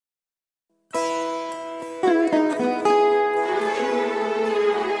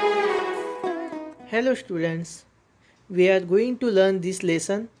Hello students, we are going to learn this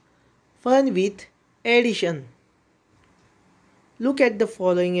lesson Fun with Addition. Look at the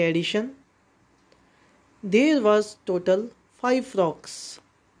following addition. There was total 5 frogs.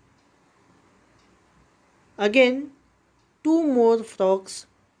 Again, 2 more frogs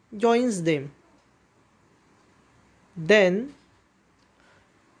joins them. Then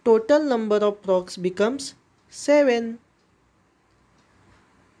total number of frogs becomes 7.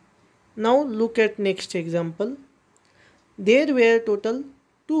 Now look at next example. There were total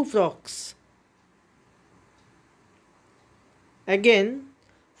 2 frogs. Again,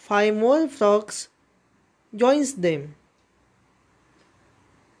 5 more frogs joins them.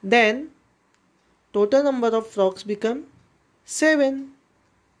 Then total number of frogs become 7.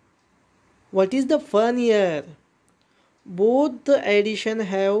 What is the fun here? Both the addition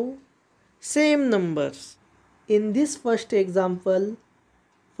have same numbers. In this first example,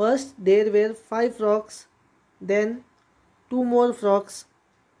 first there were 5 frogs, then 2 more frogs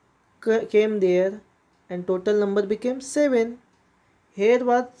came there and total number became 7. Here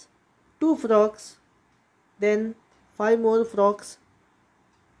was 2 frogs, then 5 more frogs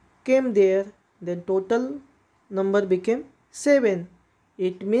came there, then total number became 7.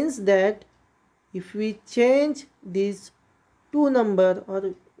 It means that if we change these two numbers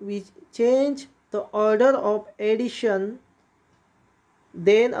or we change the order of addition,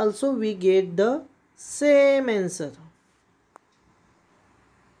 then also we get the same answer.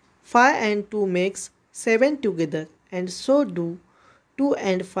 5 and 2 makes 7 together, and so do 2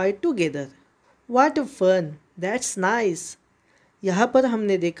 and 5 together. What fun! That's nice. यहाँ पर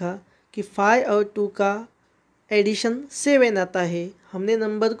हमने देखा कि 5 और 2 का addition 7 आता है. हमने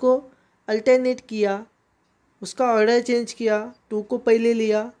नंबर को अल्टरनेट किया, उसका ऑर्डर चेंज किया, 2 को पहले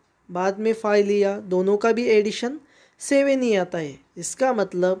लिया, बाद में 5 लिया, दोनों का भी एडिशन 7 ही आता है. इसका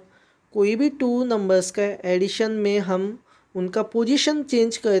मतलब कोई भी 2 नंबर्स का एडिशन में हम उनका पोजीशन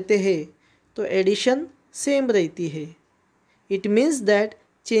चेंज करते हैं तो एडिशन सेम रहती है. It means that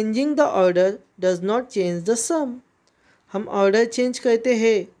changing the order does not change the सम. हम ऑर्डर चेंज करते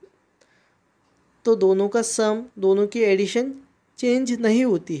हैं तो दोनों का सम, दोनों की एडिशन चेंज नहीं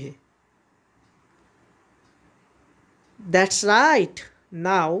होती है. That's right.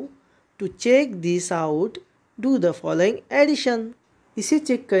 Now to check this out, do the following addition. इसे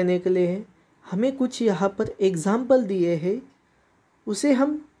चेक करने के लिए हमें कुछ यहाँ पर एग्जाम्पल दिए हैं, उसे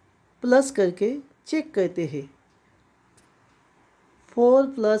हम प्लस करके चेक करते हैं. 4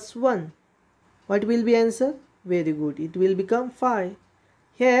 plus 1, what will be answer? Very good, it will become 5.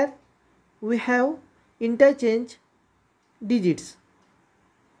 Here we have interchange digits.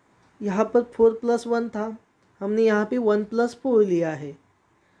 यहाँ पर 4 plus 1 था, हमने यहाँ पे 1 plus 4 लिया है,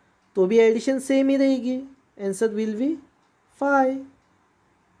 तो भी एडिशन सेम ही रहेगी. Answer will be 5.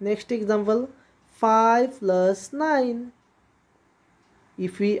 Next example 5 plus 9.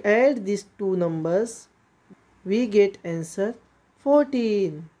 If we add these two numbers, we get answer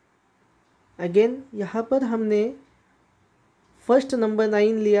 14. Again यहाँ पर हमने फर्स्ट नंबर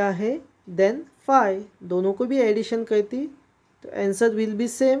 9 लिया है, देन 5, दोनों को भी एडिशन करती तो answer will be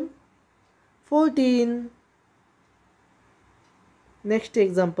same 14. Next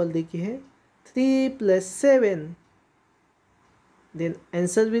example देखिए 3 plus 7, then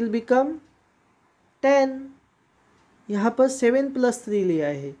answer will become 10. यहाँ पर 7 plus 3 लिया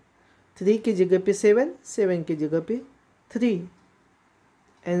है, 3 की जगह पे 7, 7 की जगह पे 3.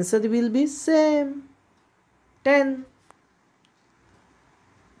 Answer will be same 10.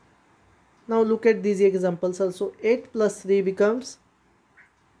 Now look at these examples also. 8 plus 3 becomes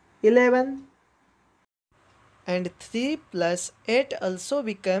 11, and 3 plus 8 also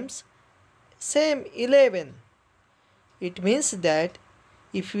becomes same 11. It means that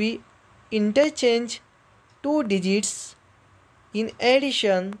if we interchange two digits in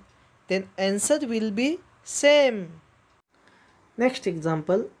addition, then answer will be same. Next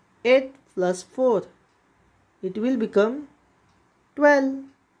example 8 plus 4, it will become 12.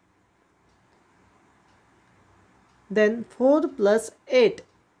 Then 4 plus 8,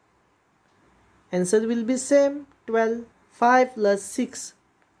 answer will be same 12. 5 plus 6,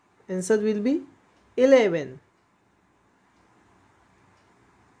 answer will be 11.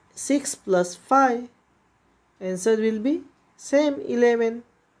 6 plus 5, answer will be same 11.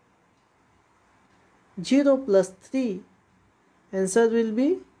 0 plus 3, answer will be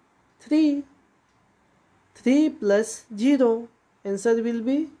 3. 3 plus 0, answer will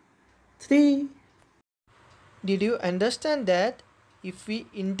be 3. Did you understand that if we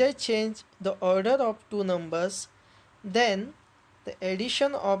interchange the order of two numbers, then the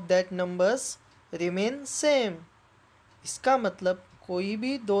addition of that numbers remain same? इसका मतलब कोई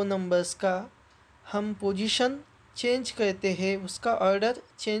भी दो numbers का हम position change करते हैं, उसका ऑर्डर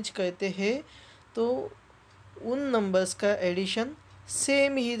चेंज करते हैं, तो उन नंबर्स का एडिशन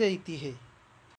सेम ही रहती है।